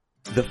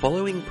The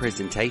following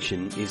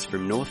presentation is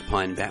from North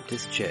Pine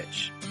Baptist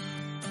Church.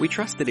 We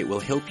trust that it will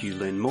help you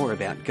learn more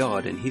about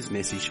God and His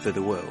message for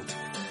the world.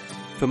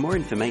 For more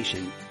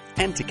information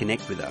and to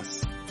connect with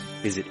us,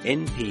 visit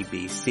npbc.org.au.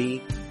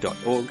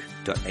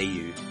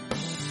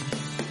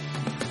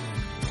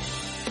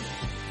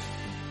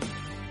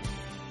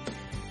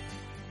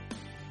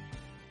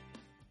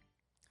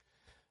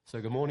 So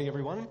good morning,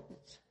 everyone.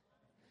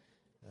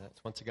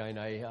 It's once again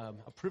a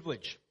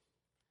privilege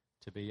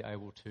to be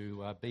able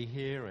to be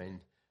here and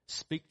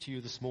speak to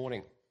you this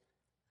morning.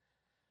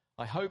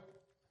 I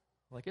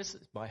guess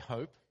it's my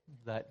hope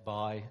that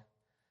by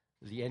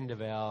the end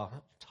of our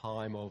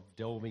time of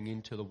delving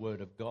into the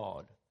Word of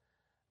God,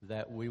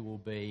 that we will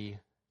be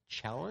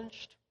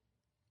challenged.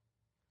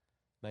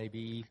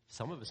 Maybe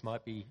some of us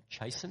might be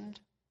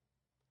chastened,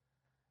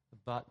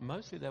 but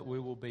mostly that we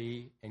will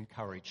be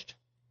encouraged.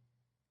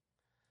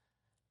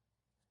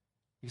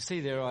 You see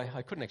there,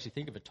 I couldn't actually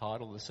think of a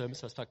title of the sermon,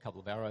 so I stuck a couple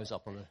of arrows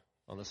up on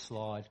a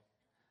slide.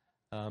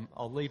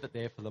 I'll leave it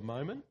there for the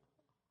moment.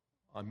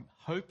 I'm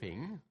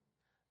hoping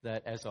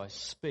that as I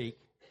speak,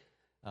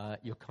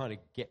 you'll kind of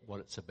get what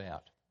it's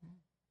about.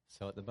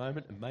 So at the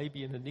moment, it may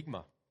be an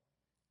enigma,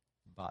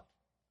 but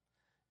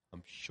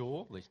I'm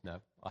sure, at least no,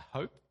 I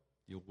hope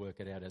you'll work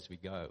it out as we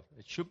go.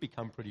 It should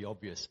become pretty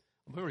obvious.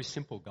 I'm a very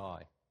simple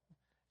guy,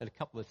 and a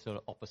couple of sort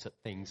of opposite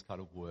things kind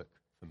of work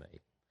for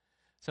me.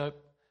 So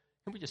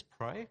can we just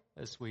pray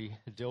as we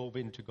delve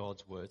into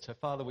God's Word? So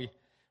Father, we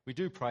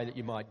do pray that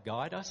you might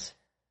guide us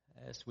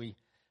as we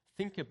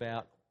think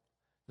about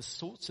the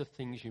sorts of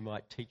things you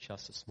might teach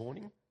us this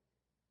morning,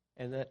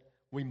 and that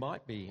we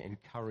might be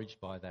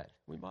encouraged by that.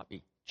 We might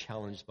be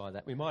challenged by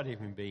that. We might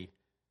even be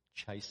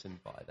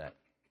chastened by that.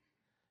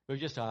 We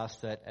just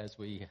ask that as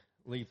we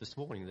leave this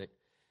morning that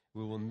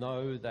we will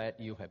know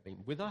that you have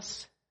been with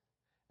us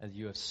and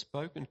you have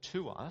spoken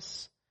to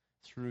us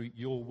through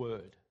your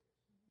word.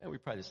 And we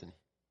pray this in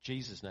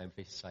Jesus' name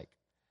for his sake.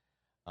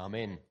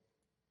 Amen.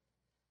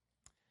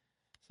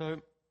 So,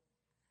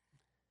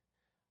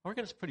 I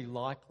reckon it's pretty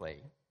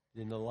likely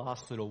in the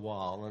last little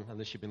while,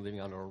 unless you've been living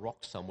under a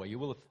rock somewhere, you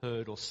will have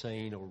heard or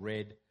seen or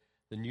read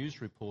the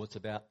news reports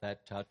about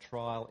that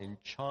trial in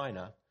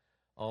China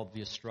of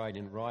the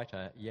Australian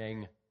writer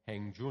Yang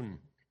Hengjun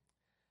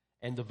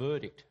and the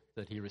verdict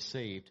that he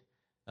received,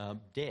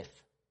 death,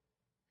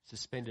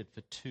 suspended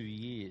for 2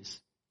 years.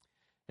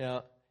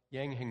 Now,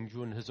 Yang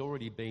Hengjun has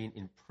already been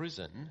in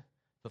prison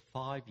for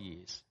 5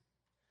 years.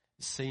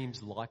 It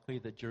seems likely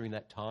that during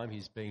that time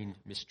he's been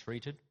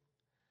mistreated,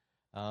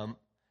 and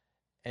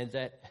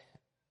that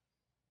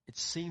it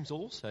seems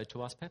also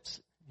to us, perhaps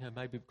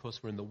maybe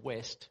because we're in the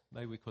West,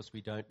 maybe because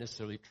we don't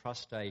necessarily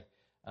trust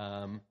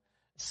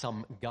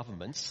some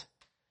governments,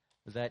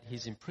 that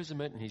his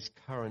imprisonment and his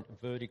current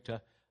verdict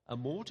are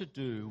more to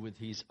do with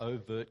his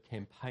overt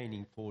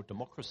campaigning for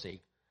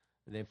democracy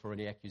than for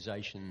any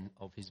accusation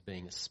of his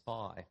being a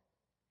spy.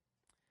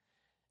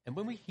 And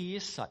when we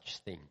hear such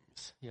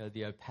things,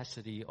 the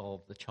opacity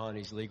of the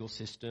Chinese legal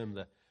system,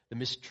 the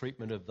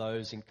mistreatment of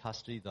those in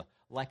custody, the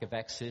lack of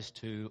access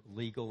to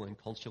legal and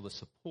consular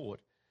support,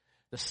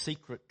 the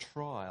secret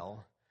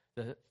trial,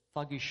 the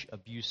thuggish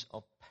abuse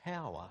of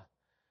power,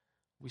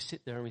 we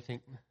sit there and we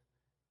think,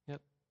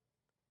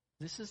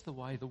 this is the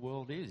way the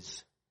world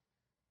is.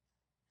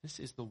 This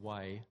is the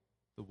way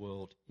the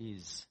world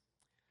is.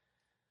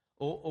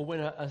 Or when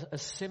a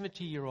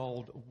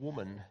 70-year-old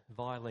woman,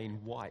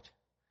 Violene White,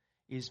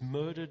 is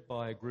murdered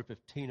by a group of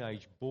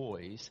teenage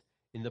boys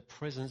in the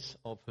presence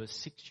of her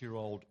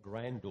 6-year-old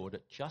granddaughter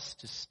just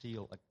to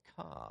steal a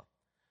car,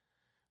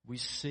 we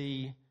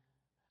see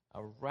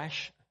a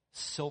rash,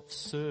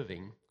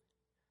 self-serving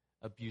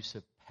abuse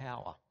of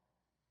power.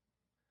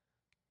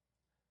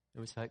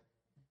 And we say,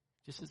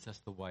 this is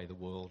just the way the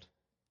world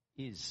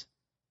is.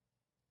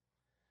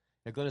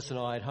 Now, Glennis and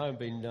I at home have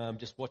been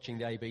just watching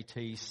the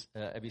ABC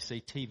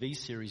TV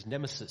series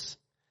Nemesis.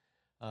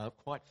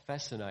 Quite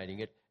fascinating.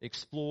 It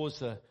explores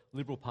the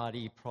Liberal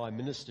Party prime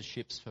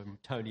ministerships from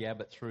Tony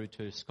Abbott through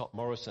to Scott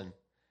Morrison.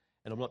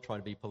 And I'm not trying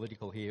to be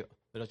political here,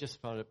 but I just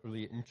found it a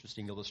really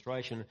interesting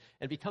illustration. And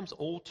it becomes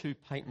all too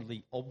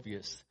patently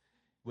obvious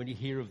when you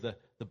hear of the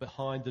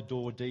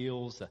behind-the-door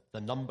deals,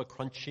 the number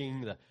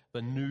crunching, the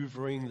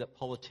manoeuvring that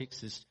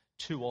politics is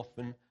too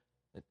often,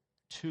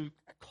 too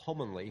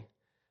commonly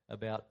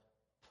about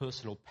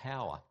personal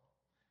power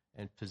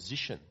and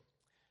position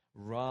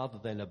rather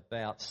than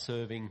about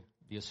serving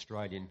the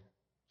Australian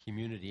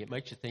community. It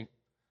makes you think,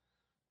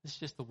 this is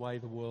just the way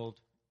the world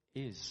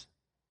is.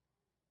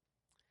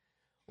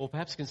 Or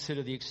perhaps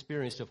consider the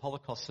experience of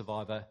Holocaust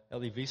survivor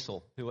Elie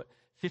Wiesel, who at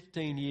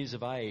 15 years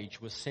of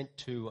age was sent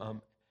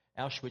to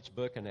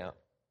Auschwitz-Birkenau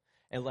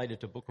and later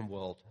to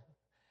Buchenwald.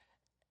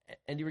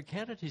 And he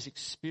recounted his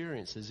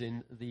experiences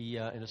in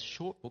a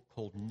short book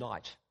called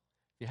Night.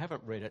 If you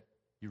haven't read it,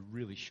 you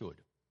really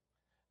should.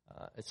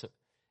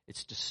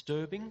 It's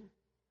disturbing,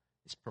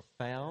 it's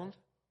profound,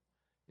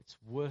 it's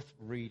worth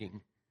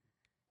reading.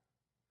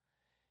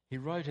 He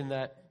wrote in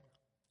that,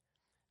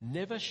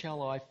 "Never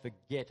shall I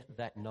forget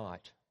that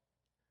night,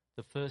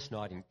 the first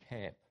night in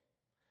camp,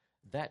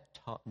 That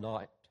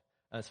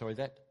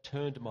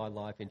turned my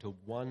life into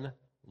one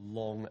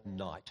long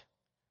night,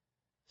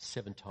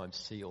 7 times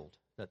sealed.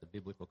 That's the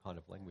biblical kind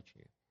of language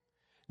here.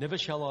 Never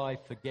shall I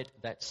forget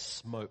that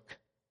smoke.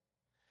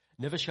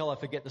 Never shall I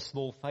forget the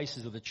small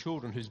faces of the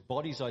children whose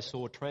bodies I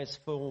saw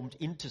transformed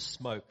into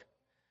smoke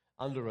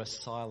under a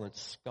silent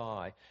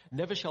sky.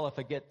 Never shall I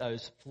forget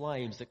those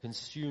flames that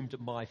consumed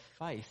my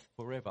faith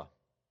forever.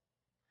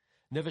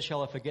 Never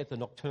shall I forget the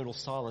nocturnal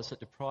silence that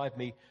deprived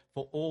me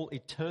for all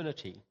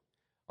eternity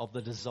of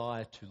the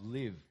desire to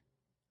live.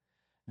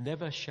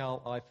 Never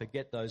shall I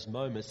forget those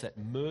moments that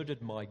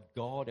murdered my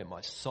God and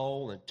my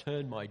soul and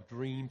turned my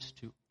dreams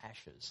to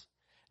ashes.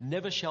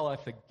 Never shall I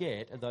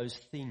forget those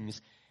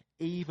things,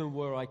 even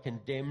were I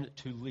condemned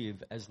to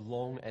live as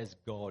long as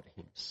God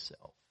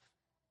himself.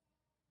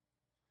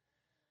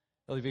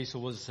 Elie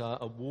Wiesel was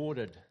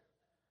awarded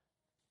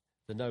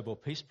the Nobel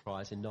Peace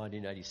Prize in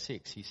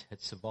 1986. He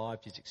had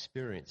survived his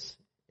experience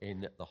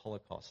in the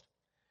Holocaust.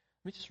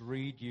 Let me just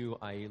read you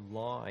a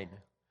line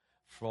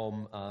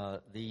from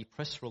the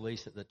press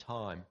release at the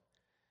time.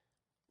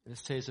 It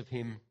says of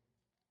him,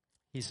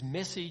 his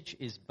message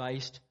is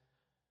based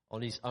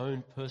on his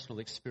own personal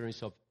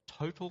experience of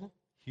total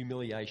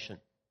humiliation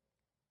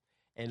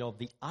and of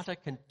the utter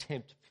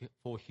contempt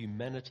for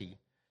humanity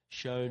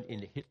shown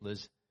in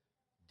Hitler's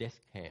death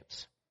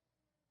camps.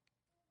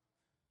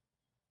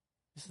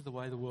 This is the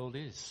way the world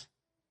is.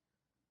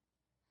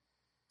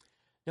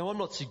 Now, I'm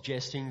not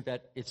suggesting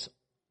that it's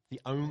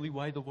the only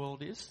way the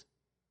world is.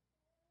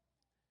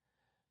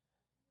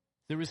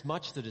 There is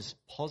much that is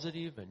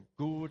positive and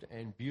good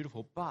and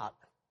beautiful, but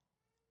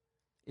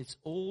it's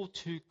all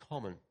too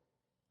common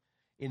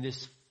in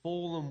this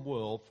fallen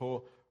world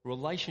for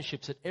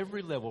relationships at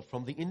every level,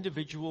 from the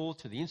individual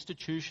to the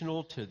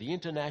institutional to the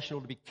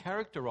international, to be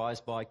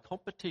characterized by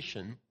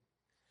competition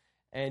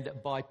and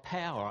by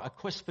power, a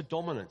quest for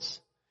dominance,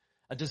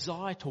 a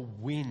desire to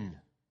win.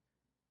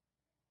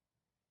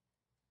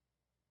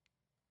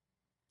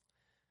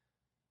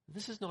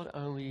 This is not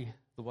only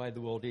the way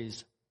the world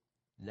is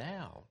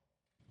now,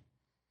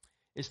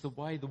 it's the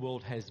way the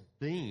world has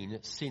been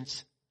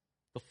since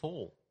the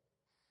fall.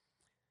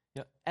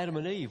 You know, Adam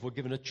and Eve were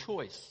given a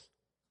choice: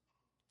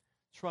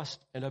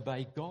 trust and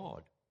obey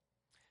God,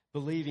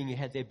 believing he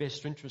had their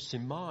best interests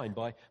in mind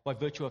by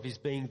virtue of his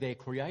being their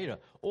creator,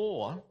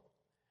 or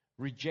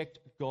reject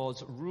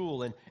God's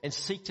rule and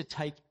seek to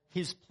take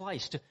his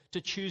place,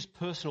 to choose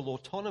personal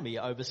autonomy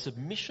over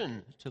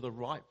submission to the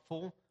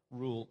rightful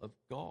rule of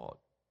God.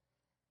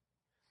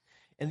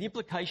 And the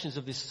implications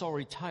of this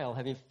sorry tale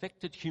have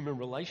infected human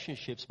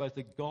relationships, both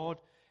with God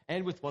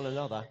and with one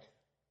another,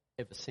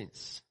 ever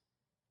since.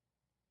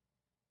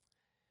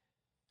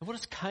 And what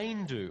does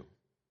Cain do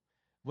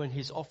when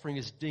his offering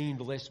is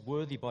deemed less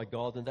worthy by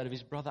God than that of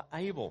his brother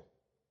Abel?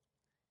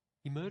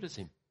 He murders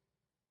him.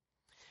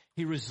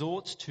 He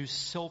resorts to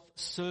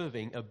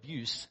self-serving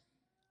abuse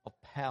of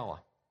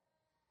power.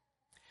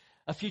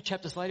 A few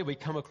chapters later, we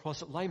come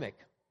across Lamech,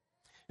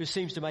 who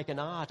seems to make an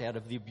art out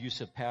of the abuse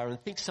of power and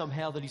thinks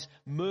somehow that his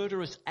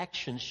murderous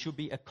actions should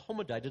be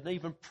accommodated and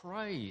even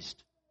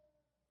praised.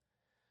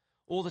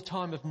 Or the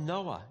time of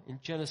Noah in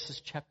Genesis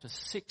chapter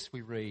 6,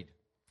 we read,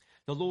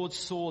 the Lord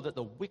saw that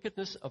the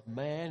wickedness of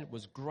man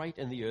was great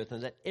in the earth,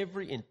 and that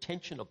every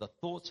intention of the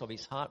thoughts of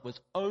his heart was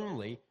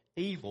only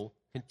evil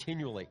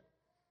continually.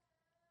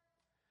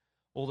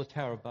 Or the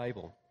Tower of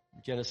Babel,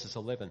 Genesis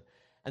 11,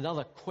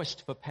 another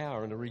quest for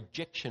power and a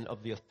rejection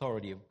of the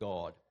authority of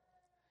God.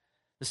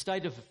 The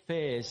state of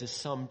affairs is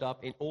summed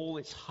up in all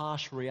its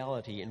harsh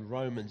reality in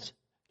Romans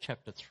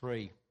chapter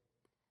 3,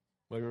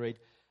 where we read,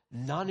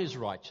 none is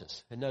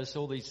righteous. And notice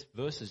all these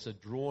verses are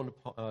drawn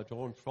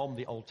from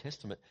the Old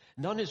Testament.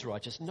 None is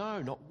righteous.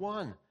 No, not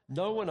one.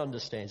 No one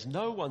understands.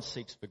 No one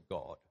seeks for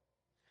God.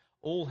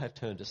 All have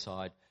turned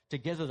aside.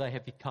 Together they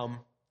have become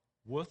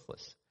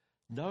worthless.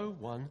 No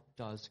one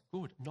does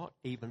good, not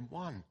even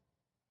one.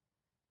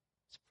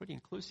 It's pretty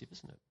inclusive,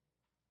 isn't it?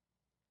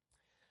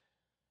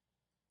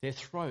 Their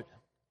throat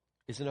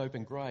is an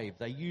open grave.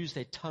 They use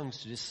their tongues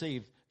to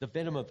deceive. The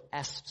venom of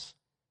asps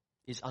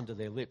is under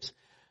their lips.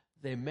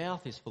 Their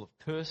mouth is full of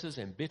curses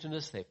and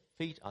bitterness. Their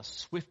feet are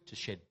swift to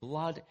shed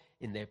blood.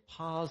 In their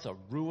paths are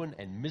ruin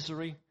and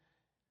misery.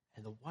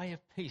 And the way of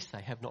peace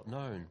they have not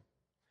known.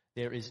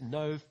 There is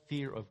no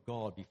fear of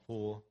God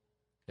before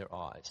their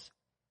eyes.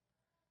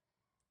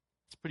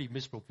 It's a pretty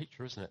miserable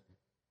picture, isn't it?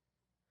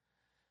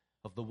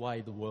 Of the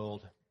way the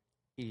world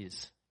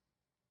is.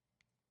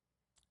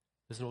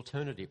 There's an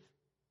alternative.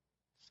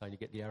 Starting to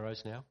get the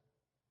arrows now.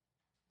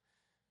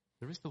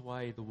 There is the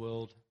way the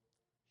world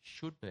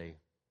should be.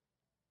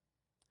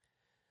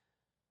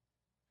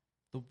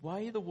 The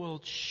way the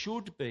world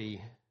should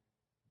be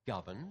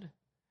governed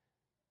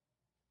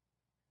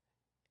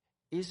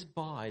is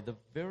by the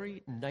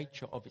very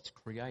nature of its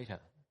creator.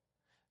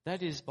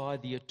 That is, by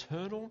the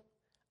eternal,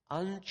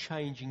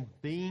 unchanging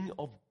being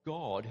of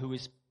God, who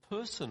is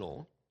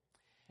personal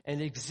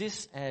and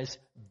exists as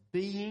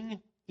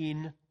being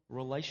in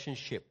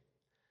relationship.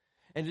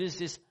 And it is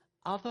this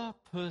other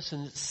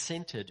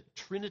person-centered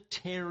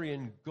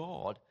Trinitarian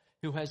God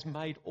who has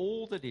made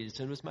all that is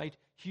and has made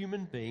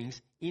human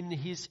beings in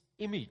his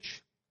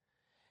image.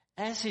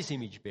 As his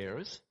image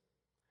bearers,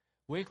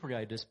 we're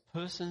created as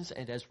persons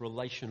and as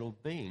relational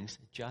beings,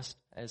 just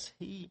as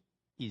he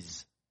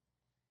is.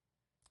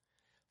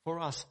 For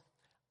us,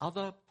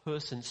 other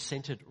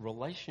person-centered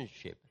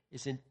relationship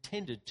is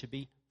intended to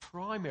be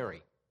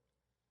primary,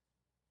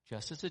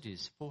 just as it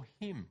is for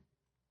him.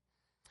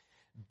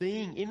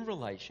 Being in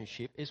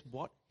relationship is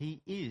what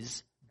he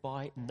is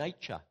by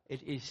nature.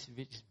 It is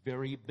his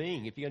very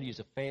being. If you're going to use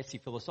a fancy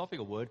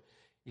philosophical word,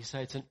 you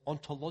say it's an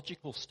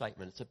ontological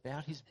statement. It's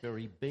about his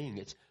very being.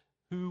 It's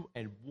who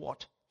and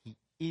what he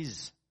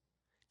is.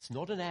 It's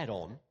not an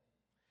add-on.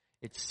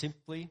 It's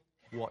simply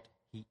what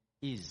he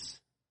is.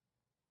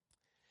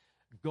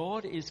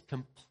 God is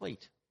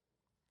complete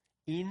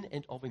in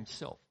and of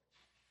himself.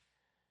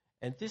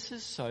 And this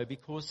is so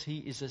because he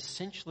is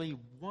essentially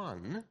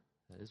one,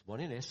 that is one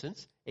in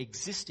essence,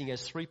 existing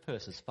as three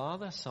persons,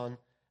 Father, Son,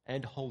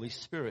 and Holy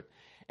Spirit.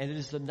 And it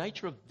is the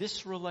nature of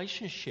this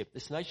relationship,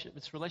 this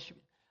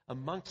relationship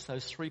amongst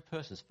those three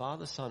persons,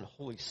 Father, Son,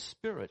 Holy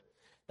Spirit,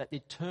 that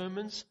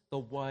determines the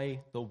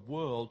way the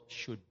world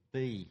should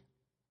be.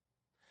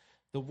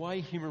 The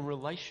way human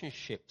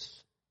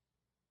relationships,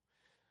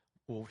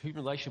 or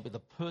human relationship with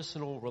a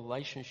personal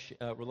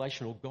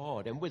relational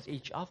God and with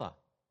each other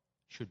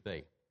should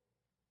be.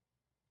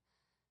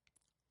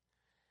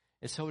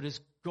 And so it is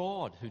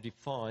God who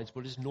defines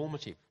what is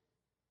normative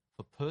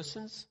for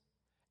persons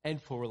and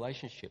for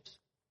relationships.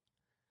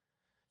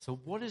 So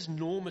what is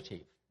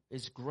normative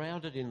is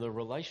grounded in the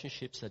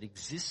relationships that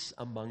exist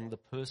among the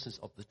persons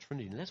of the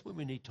Trinity. And that's where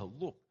we need to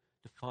look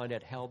to find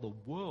out how the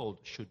world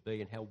should be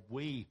and how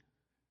we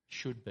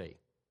should be.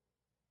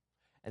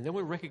 And then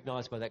we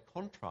recognise by that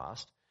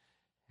contrast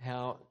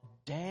how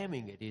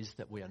damning it is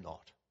that we are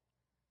not.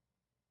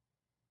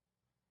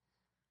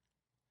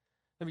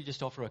 Let me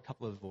just offer a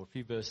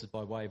few verses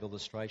by way of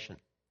illustration.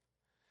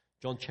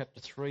 John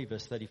chapter 3,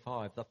 verse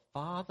 35. The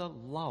Father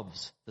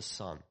loves the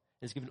Son and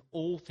has given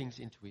all things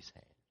into his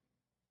hand.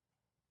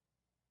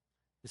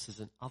 This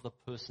is an other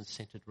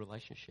person-centered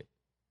relationship.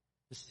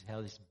 This is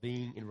how this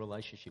being in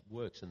relationship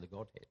works in the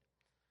Godhead.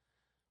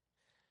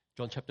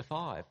 John chapter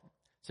 5.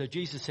 So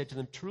Jesus said to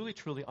them, truly,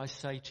 truly, I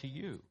say to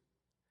you,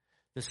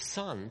 the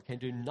Son can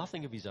do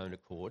nothing of his own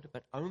accord,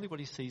 but only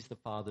what he sees the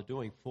Father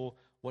doing. For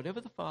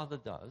whatever the Father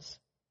does,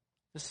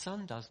 the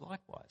Son does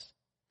likewise.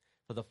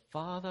 For the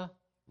Father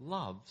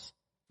loves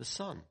the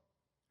Son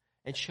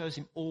and shows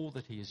him all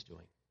that he is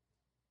doing.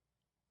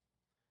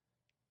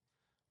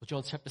 Well,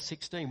 John chapter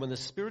 16, when the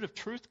Spirit of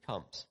truth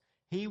comes,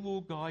 he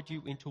will guide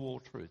you into all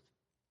truth.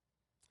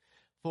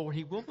 For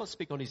he will not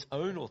speak on his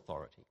own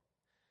authority,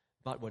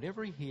 but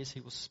whatever he hears, he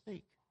will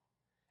speak.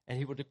 And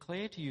he will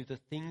declare to you the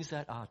things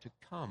that are to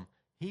come.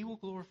 He will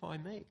glorify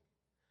me,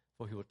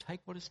 for he will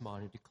take what is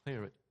mine and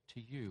declare it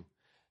to you.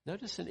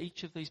 Notice in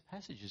each of these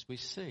passages we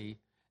see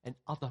an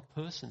other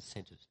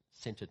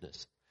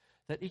person-centeredness,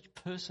 that each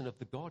person of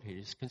the Godhead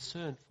is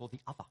concerned for the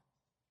other,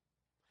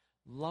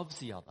 loves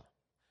the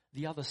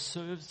other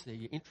serves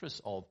the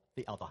interests of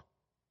the other.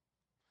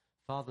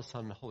 Father,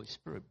 Son, and Holy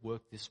Spirit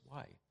work this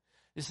way.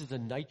 This is the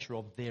nature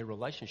of their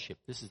relationship.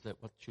 This is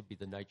what should be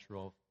the nature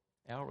of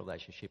our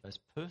relationship as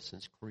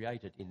persons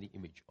created in the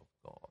image of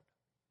God.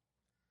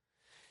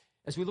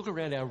 As we look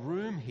around our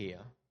room here,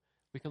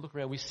 we can look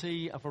around, we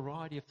see a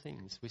variety of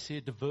things. We see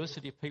a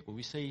diversity of people.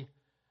 We see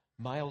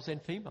males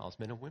and females,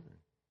 men and women.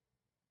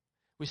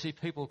 We see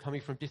people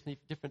coming from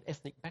different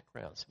ethnic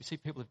backgrounds. We see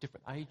people of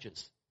different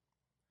ages.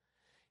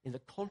 In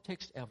the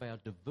context of our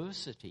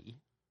diversity,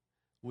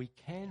 we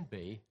can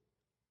be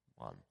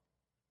one.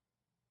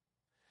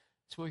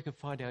 That's where we can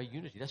find our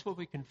unity. That's where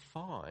we can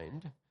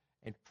find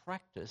and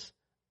practice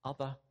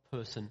other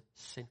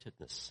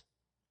person-centeredness.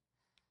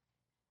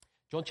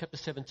 John chapter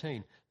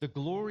 17, the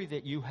glory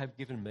that you have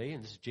given me,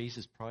 and this is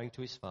Jesus praying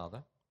to his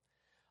Father,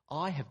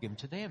 I have given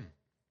to them,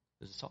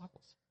 the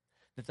disciples,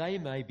 that they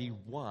may be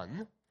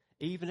one,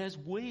 even as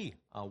we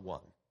are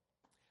one.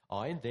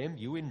 I in them,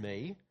 you in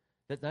me,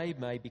 that they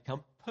may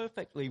become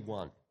perfectly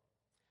one,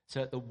 so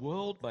that the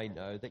world may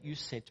know that you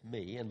sent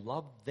me and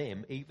loved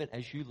them even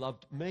as you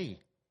loved me.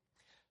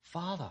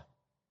 Father,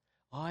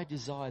 I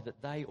desire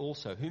that they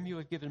also, whom you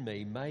have given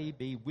me, may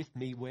be with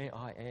me where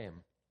I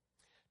am,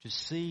 to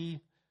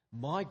see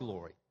my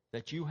glory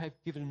that you have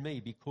given me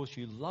because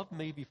you loved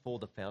me before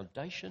the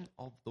foundation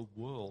of the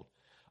world.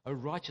 O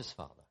righteous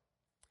Father,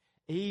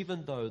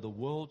 even though the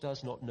world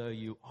does not know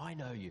you, I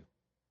know you,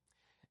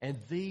 and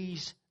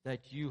these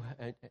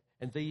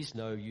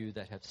know you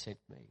that have sent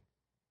me.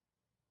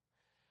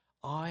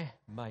 I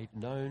made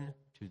known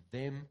to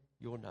them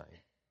your name,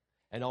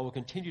 and I will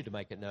continue to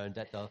make it known,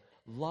 that the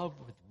love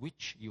with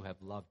which you have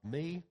loved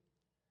me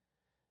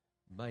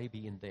may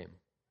be in them,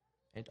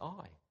 and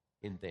I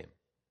in them.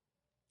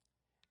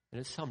 And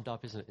it's summed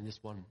up, isn't it, in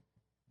this one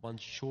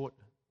short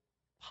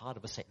part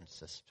of a sentence.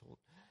 That's taught.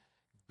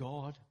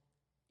 God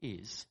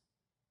is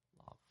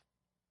love.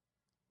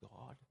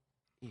 God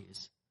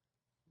is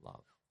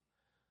love.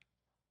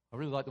 I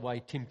really like the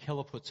way Tim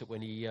Keller puts it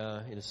when he, in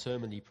a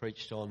sermon he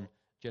preached on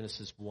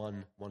Genesis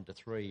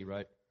 1:1-3, he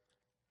wrote,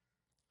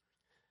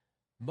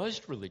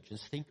 most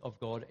religions think of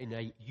God in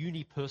a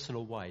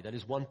unipersonal way. That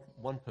is one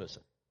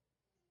person,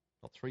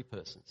 not three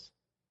persons.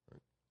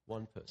 Right?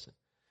 One person.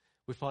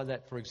 We find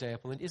that, for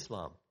example, in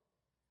Islam.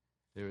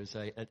 There is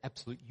an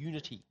absolute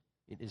unity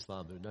in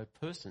Islam. There are no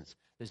persons.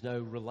 There's no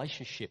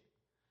relationship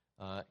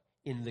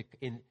in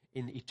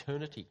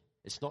eternity.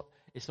 It's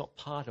not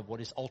part of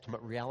what is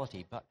ultimate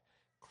reality. But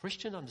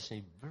Christian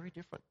understanding is very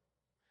different.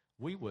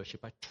 We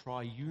worship a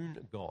triune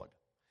God.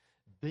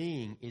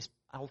 Being is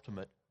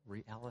ultimate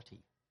reality.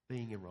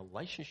 Being in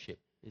relationship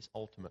is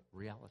ultimate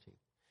reality.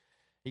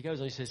 He goes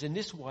on, he says, in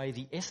this way,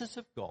 the essence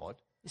of God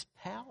is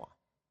power.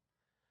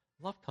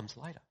 Love comes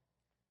later,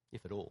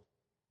 if at all.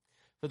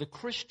 For the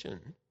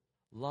Christian,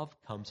 love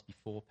comes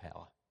before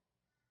power.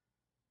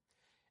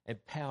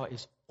 And power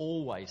is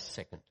always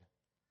second.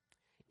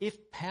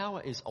 If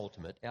power is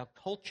ultimate, our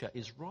culture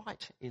is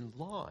right in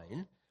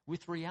line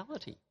with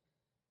reality.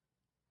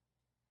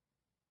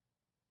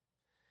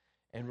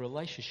 And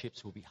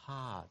relationships will be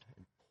hard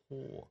and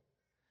poor.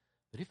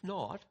 But if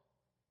not,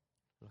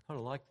 and I kind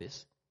of like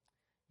this,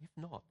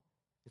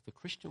 if the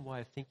Christian way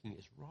of thinking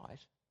is right,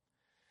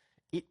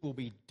 it will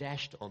be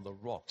dashed on the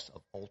rocks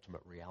of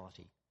ultimate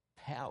reality.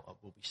 Power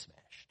will be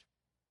smashed.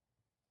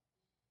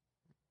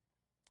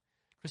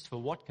 Christopher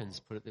Watkins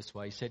put it this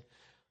way. He said,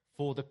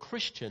 for the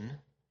Christian,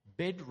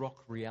 bedrock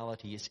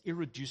reality is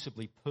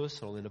irreducibly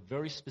personal in a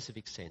very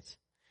specific sense.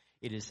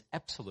 It is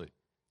absolute,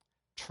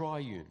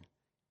 triune,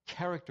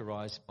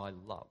 characterized by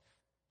love.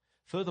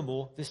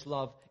 Furthermore, this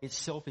love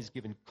itself is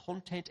given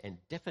content and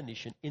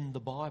definition in the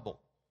Bible.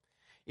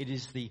 It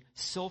is the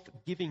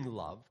self-giving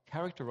love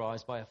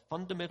characterized by a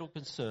fundamental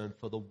concern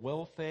for the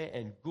welfare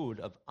and good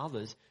of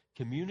others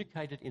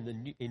communicated in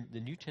the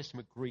New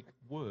Testament Greek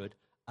word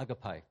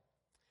agape.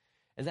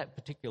 And that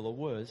particular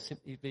word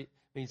simply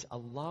means a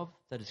love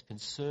that is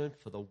concerned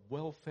for the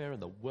welfare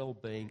and the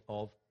well-being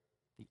of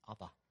the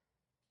other.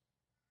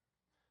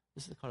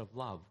 This is the kind of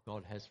love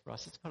God has for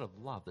us. It's the kind of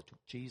love that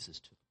took Jesus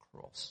to the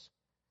cross.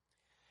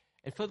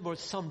 And furthermore,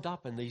 it's summed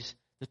up in the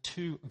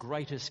two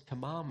greatest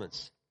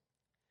commandments.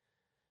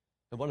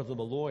 And one of them,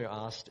 a lawyer,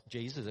 asked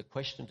Jesus a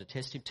question to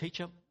test him.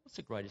 Teacher, what's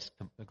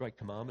the great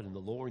commandment in the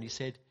law? And he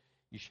said,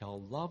 you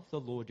shall love the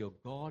Lord your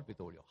God with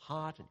all your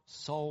heart and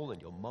soul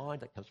and your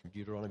mind. That comes from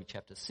Deuteronomy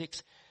chapter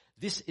 6.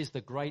 This is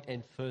the great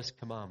and first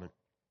commandment.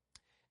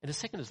 And the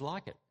second is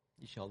like it.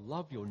 You shall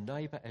love your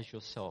neighbour as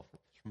yourself.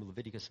 From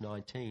Leviticus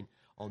 19.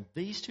 On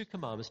these two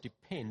commandments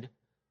depend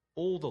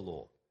all the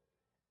law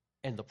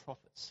and the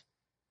prophets.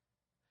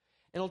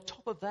 And on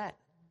top of that,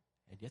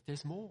 and yet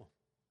there's more,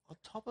 on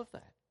top of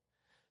that,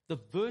 the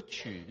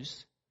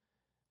virtues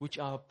which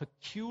are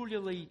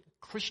peculiarly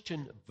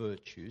Christian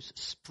virtues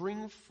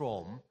spring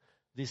from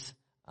this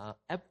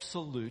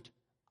absolute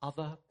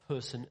other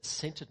person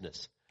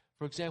centeredness.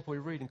 For example, we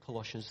read in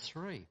Colossians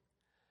 3,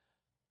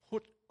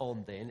 put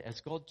on then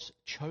as God's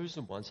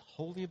chosen ones,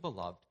 holy and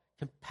beloved,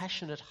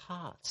 compassionate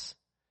hearts,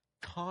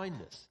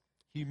 kindness,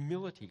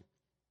 humility,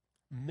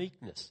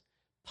 meekness,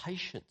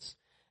 patience,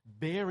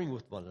 bearing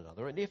with one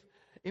another. And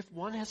if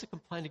one has a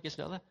complaint against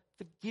another,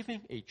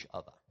 forgiving each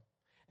other.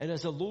 And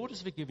as the Lord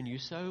has forgiven you,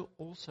 so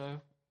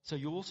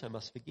you also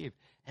must forgive.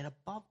 And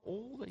above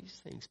all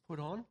these things, put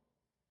on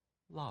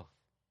love,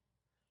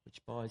 which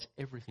binds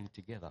everything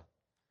together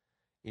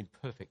in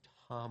perfect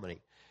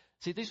harmony.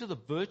 See, these are the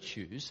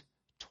virtues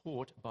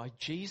taught by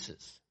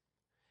Jesus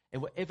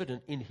and were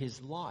evident in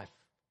his life.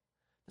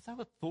 But they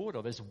were thought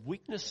of as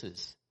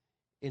weaknesses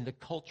in the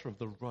culture of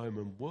the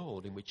Roman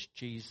world in which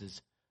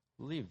Jesus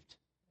lived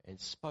and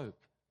spoke,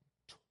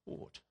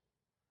 taught.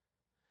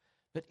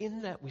 But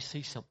in that we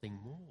see something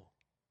more.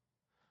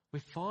 We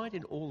find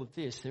in all of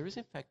this there is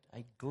in fact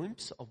a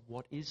glimpse of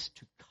what is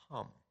to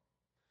come.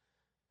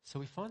 So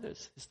we find that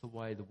this is the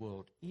way the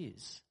world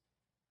is.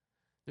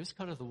 This is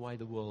kind of the way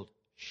the world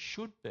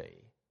should be,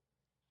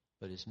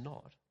 but is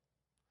not.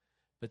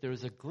 But there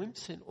is a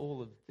glimpse in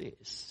all of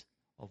this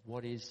of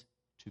what is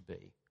to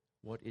be,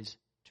 what is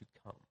to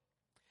come.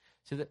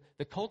 So that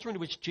the culture in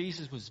which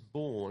Jesus was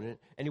born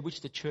and in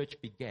which the church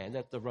began,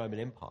 that the Roman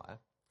Empire,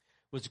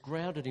 was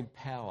grounded in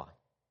power,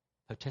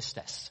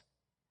 potestas.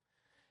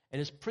 And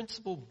his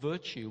principal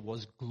virtue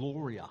was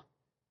gloria.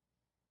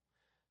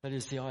 That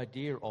is the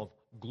idea of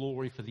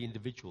glory for the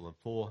individual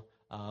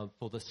and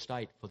for the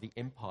state, for the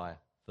empire,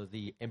 for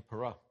the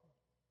emperor.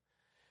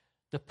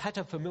 The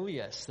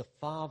paterfamilias, the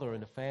father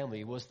in a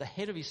family, was the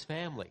head of his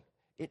family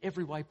in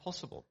every way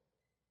possible.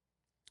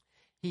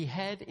 He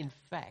had, in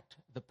fact,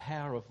 the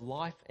power of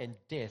life and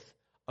death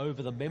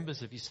over the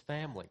members of his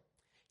family.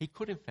 He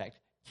could, in fact,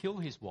 kill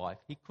his wife.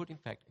 He could, in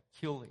fact,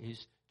 kill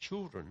his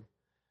children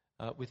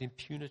with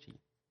impunity.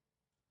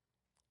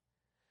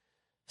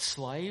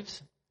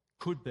 Slaves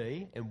could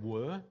be and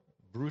were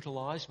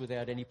brutalized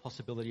without any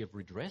possibility of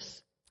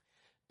redress.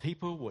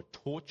 People were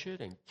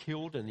tortured and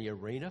killed in the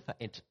arena for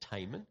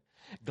entertainment.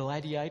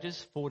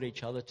 Gladiators fought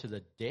each other to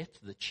the death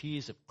to the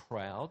cheers of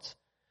crowds.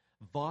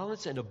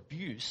 Violence and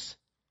abuse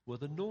were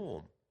the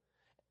norm.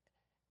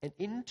 And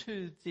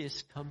into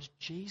this comes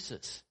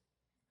Jesus.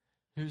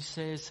 who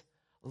says,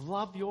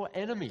 love your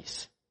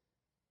enemies.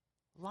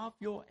 Love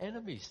your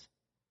enemies.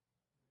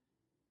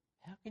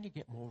 How can you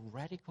get more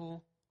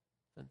radical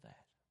than that?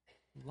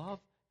 Love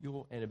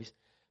your enemies.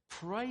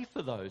 Pray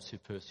for those who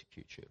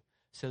persecute you,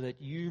 so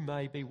that you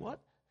may be what?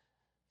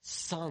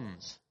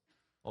 Sons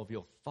of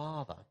your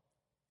Father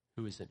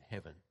who is in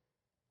heaven.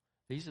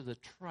 These are the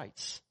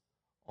traits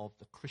of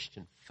the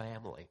Christian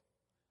family,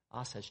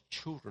 us as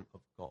children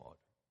of God.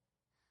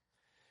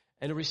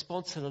 And a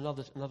response on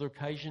another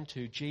occasion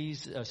to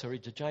James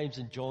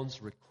and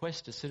John's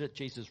request to sit at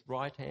Jesus'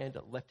 right hand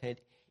and left hand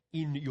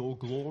in your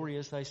glory,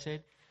 as they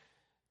said,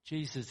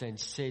 Jesus then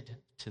said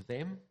to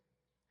them,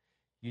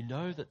 you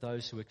know that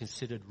those who are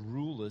considered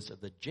rulers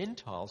of the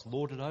Gentiles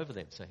lord it over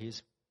them. So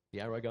here's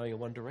the arrow going in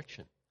one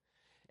direction.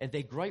 And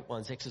their great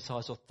ones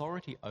exercise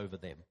authority over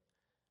them.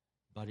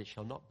 But it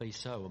shall not be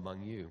so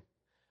among you.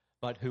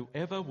 But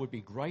whoever would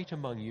be great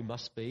among you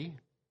must be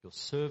your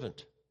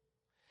servant.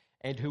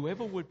 And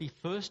whoever would be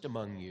first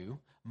among you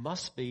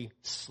must be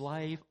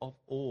slave of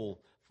all.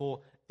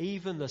 For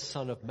even the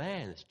Son of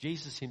Man,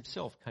 Jesus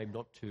himself, came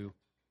not to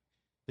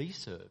be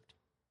served,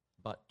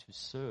 but to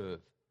serve,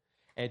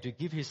 and to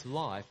give his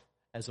life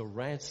as a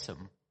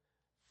ransom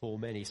for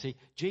many. See,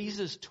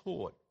 Jesus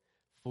taught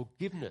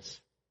forgiveness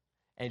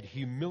and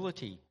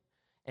humility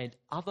and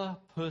other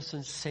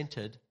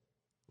person-centered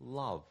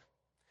love.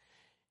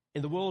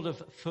 In the world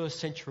of first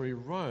century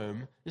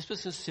Rome, this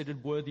was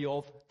considered worthy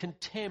of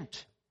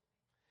contempt.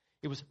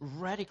 It was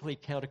radically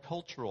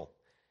countercultural.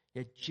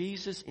 Yet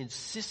Jesus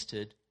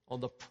insisted on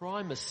the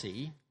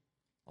primacy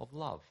of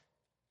love.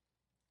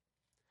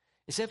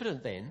 It's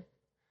evident then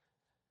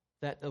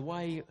that the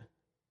way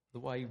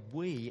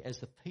we as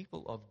the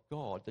people of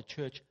God, the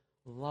church,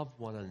 love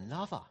one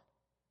another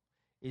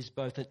is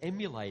both an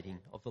emulating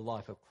of the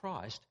life of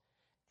Christ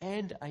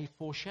and a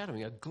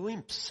foreshadowing, a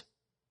glimpse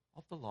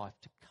of the life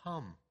to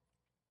come.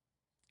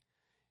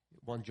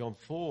 1 John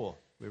 4,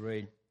 we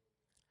read,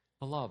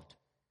 Beloved,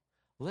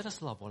 let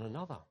us love one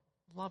another.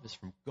 Love is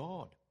from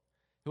God.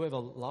 Whoever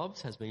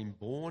loves has been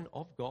born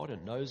of God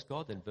and knows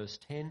God. Then verse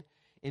 10,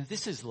 and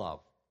this is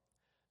love.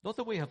 Not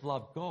that we have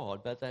loved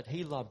God, but that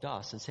he loved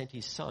us and sent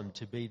his Son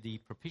to be the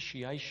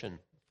propitiation,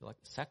 like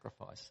a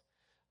sacrifice,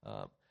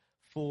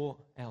 for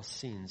our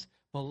sins.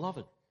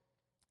 Beloved,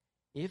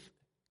 if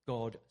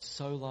God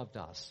so loved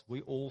us,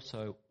 we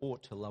also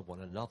ought to love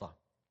one another.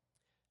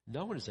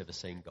 No one has ever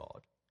seen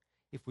God.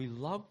 If we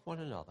love one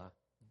another,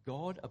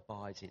 God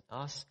abides in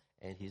us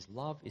and his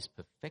love is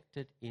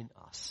perfected in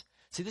us.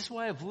 See, this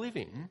way of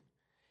living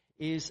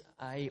is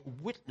a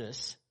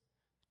witness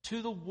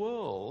to the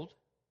world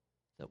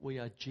that we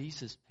are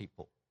Jesus'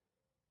 people.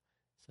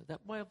 So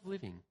that way of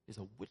living is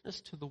a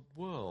witness to the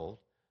world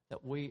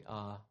that we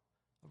are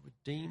a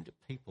redeemed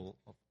people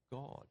of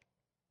God.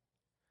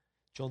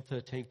 John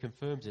 13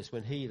 confirms this.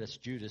 When he, that's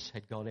Judas,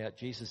 had gone out,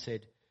 Jesus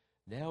said,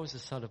 now is the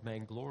Son of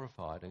Man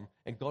glorified,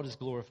 and God is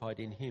glorified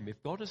in him.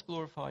 If God is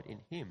glorified in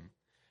him,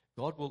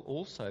 God will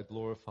also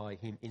glorify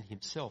him in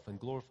himself and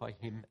glorify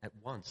him at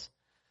once.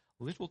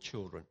 Little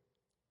children,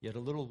 yet a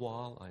little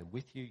while I am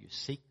with you, you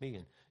seek me,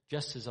 and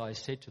just as I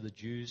said to the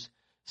Jews,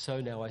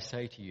 so now I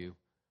say to you,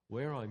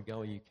 where I am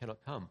going you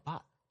cannot come.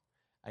 But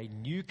a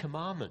new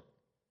commandment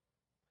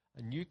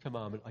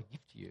I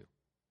give to you,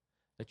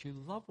 that you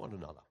love one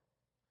another,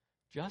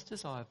 just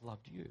as I have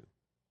loved you.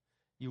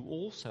 You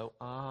also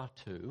are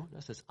to,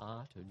 that says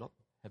are to, not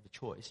have a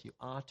choice, you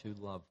are to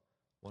love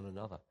one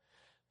another.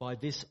 By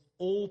this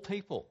all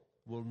people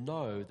will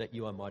know that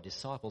you are my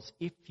disciples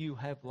if you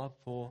have love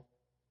for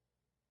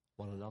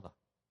one another.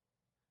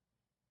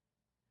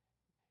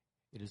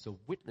 It is a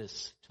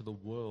witness to the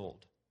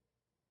world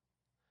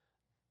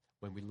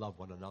when we love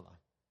one another.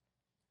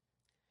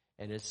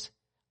 And it's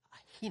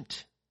a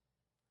hint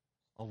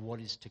of what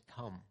is to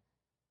come.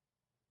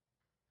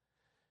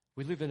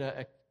 We live in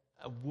a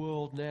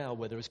world now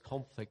where there is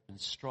conflict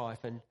and strife,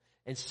 and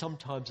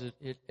sometimes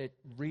it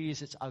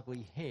rears its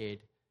ugly head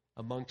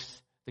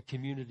amongst the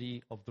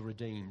community of the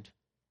redeemed.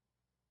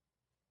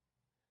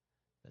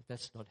 But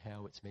that's not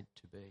how it's meant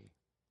to be.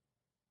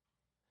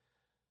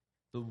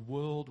 The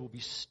world will be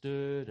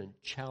stirred and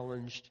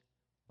challenged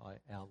by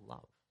our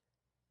love.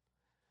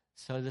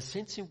 So the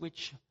sense in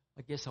which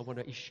I guess I want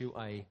to issue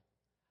a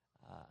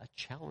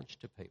challenge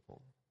to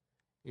people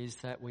is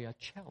that we are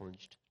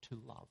challenged to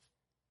love.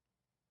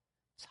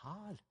 It's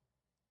hard.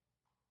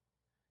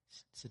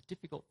 It's a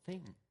difficult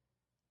thing.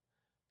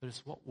 But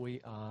it's what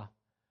we are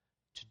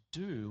to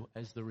do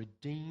as the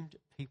redeemed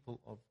people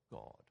of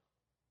God,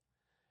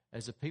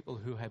 as a people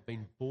who have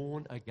been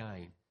born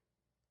again,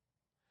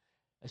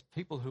 as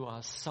people who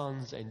are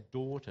sons and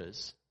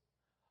daughters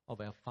of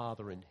our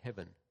Father in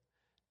heaven,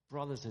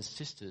 brothers and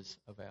sisters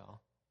of our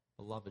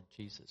beloved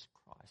Jesus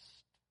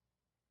Christ.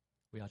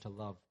 We are to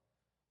love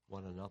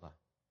one another.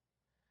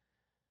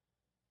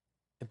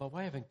 And by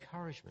way of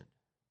encouragement,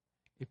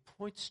 it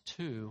points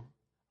to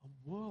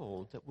a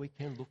world that we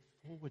can look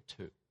forward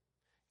to.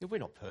 Yeah, we're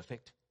not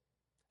perfect.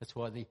 That's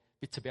why the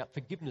bits about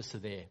forgiveness are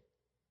there.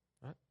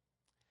 Right?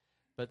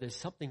 But there's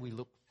something we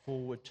look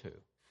forward to.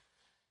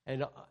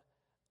 And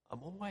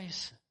I'm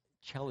always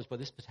challenged by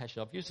this passage.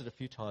 I've used it a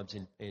few times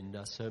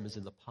in sermons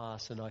in the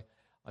past, and I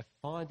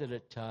find that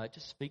it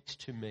just speaks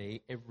to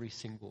me every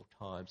single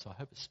time, so I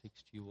hope it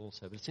speaks to you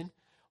also. But it's in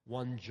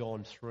 1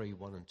 John 3,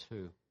 1 and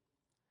 2.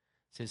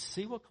 It says,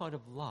 "See what kind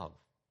of love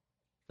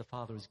the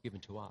Father has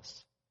given to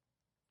us,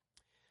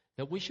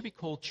 that we should be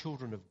called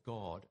children of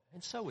God."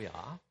 And so we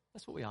are.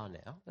 That's what we are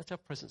now. That's our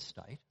present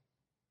state.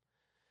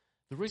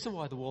 The reason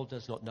why the world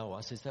does not know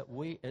us is that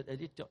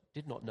it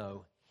did not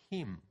know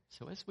him.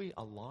 So as we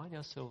align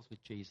ourselves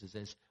with Jesus,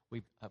 as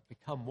we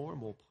become more and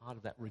more part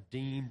of that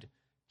redeemed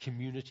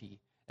community,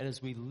 and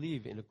as we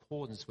live in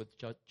accordance with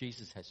what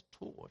Jesus has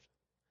taught,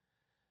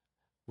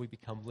 we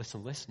become less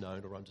and less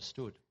known or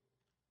understood.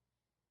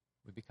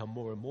 We become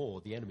more and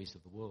more the enemies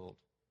of the world,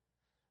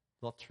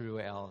 not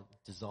through our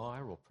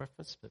desire or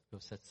preference, but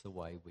because that's the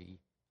way we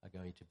are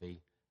going to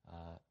be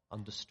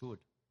understood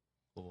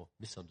or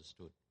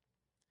misunderstood.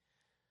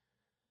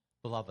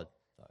 Beloved,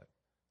 though,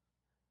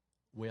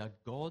 we are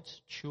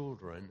God's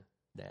children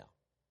now.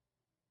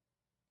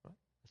 Right?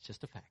 It's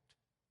just a fact.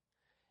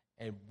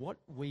 And what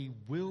we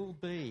will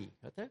be,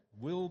 that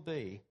will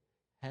be,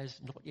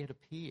 has not yet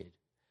appeared.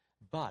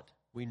 But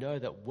we know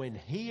that when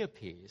he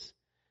appears,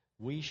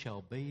 we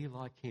shall be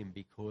like him,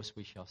 because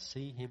we shall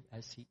see him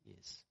as he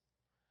is.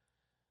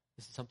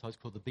 This is sometimes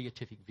called the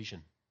beatific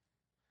vision.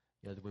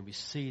 When we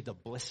see the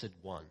Blessed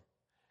One.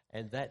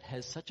 And that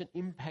has such an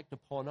impact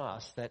upon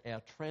us that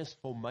our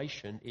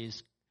transformation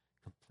is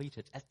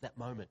completed at that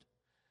moment.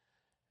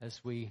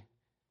 As we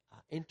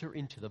enter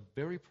into the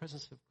very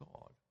presence of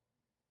God,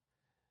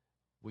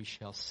 we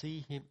shall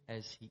see him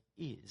as he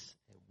is,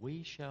 and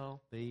we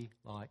shall be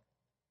like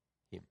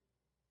him.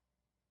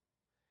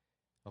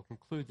 I'll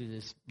conclude with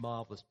this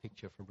marvelous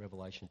picture from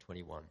Revelation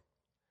 21,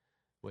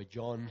 where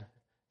John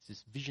has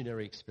this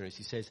visionary experience.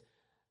 He says,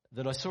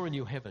 "Then I saw a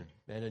new heaven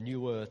and a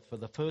new earth, for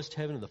the first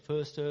heaven and the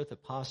first earth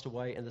had passed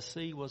away, and the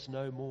sea was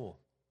no more.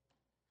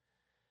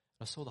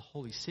 I saw the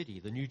holy city,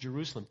 the new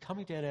Jerusalem,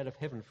 coming down out of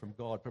heaven from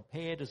God,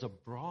 prepared as a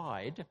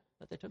bride."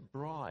 That term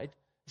bride,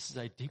 this is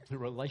a deeply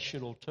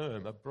relational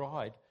term, a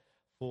bride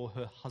for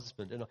her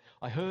husband. "And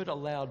I heard a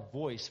loud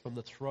voice from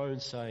the throne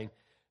saying,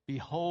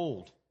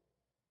 'Behold,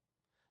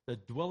 the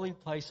dwelling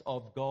place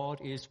of God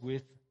is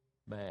with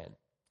man.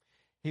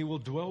 He will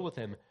dwell with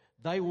them.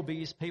 They will be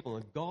his people,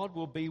 and God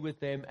will be with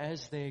them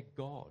as their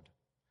God.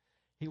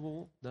 He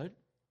will,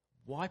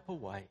 wipe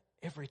away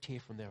every tear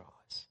from their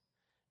eyes.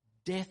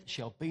 Death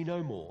shall be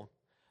no more,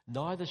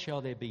 neither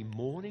shall there be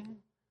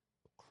mourning,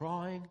 or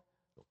crying,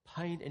 or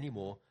pain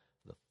anymore,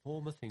 for the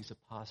former things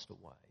have passed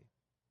away.'"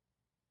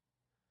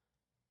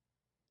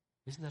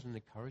 Isn't that an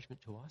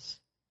encouragement to us?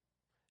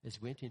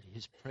 As we enter into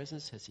his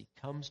presence, as he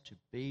comes to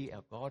be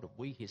our God, and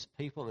we his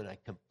people, in a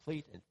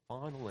complete and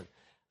final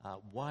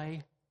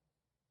way.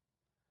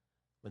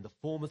 When the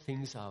former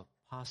things are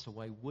passed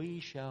away,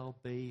 we shall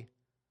be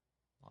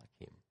like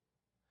him.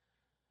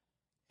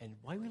 And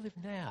the way we live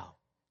now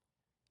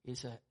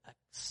is a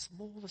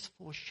smallest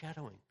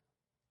foreshadowing,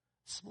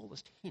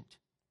 smallest hint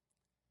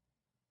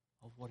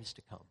of what is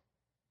to come.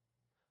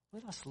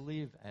 Let us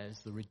live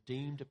as the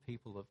redeemed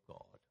people of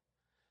God,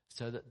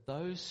 so that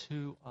those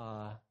who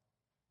are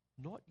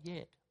not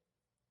yet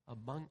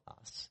among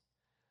us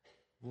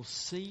will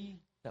see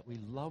that we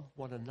love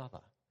one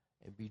another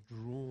and be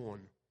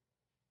drawn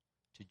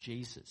to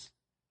Jesus.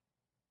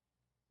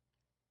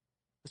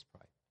 Let's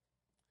pray.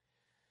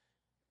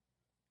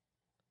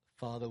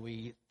 Father,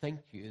 we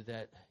thank you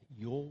that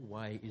your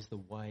way is the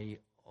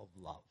way of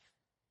love.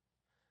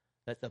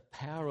 That the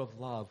power of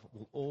love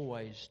will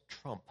always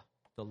trump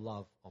the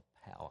love of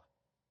power.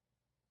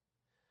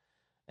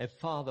 And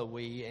Father,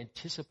 we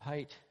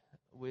anticipate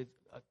with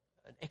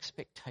an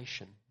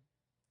expectation,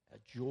 a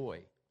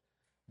joy,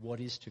 what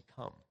is to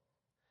come.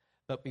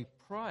 But we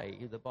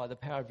pray that by the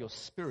power of your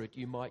Spirit,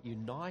 you might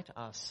unite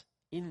us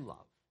in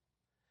love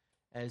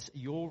as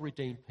your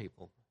redeemed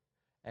people,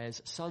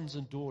 as sons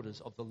and daughters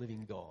of the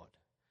living God,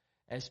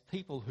 as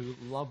people who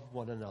love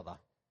one another,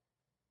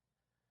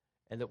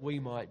 and that we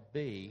might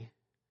be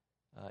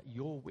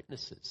your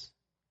witnesses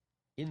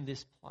in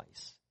this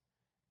place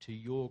to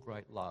your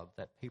great love,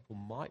 that people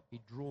might be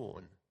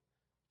drawn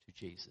to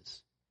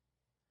Jesus.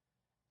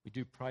 We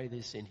do pray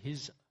this in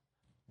his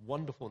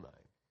wonderful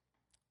name.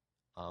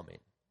 Amen.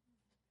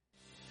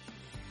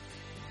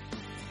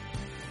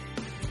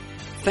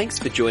 Thanks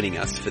for joining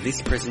us for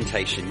this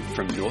presentation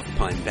from North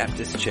Pine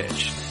Baptist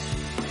Church.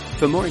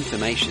 For more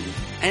information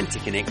and to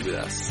connect with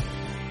us,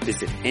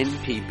 visit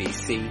npbc.org.au.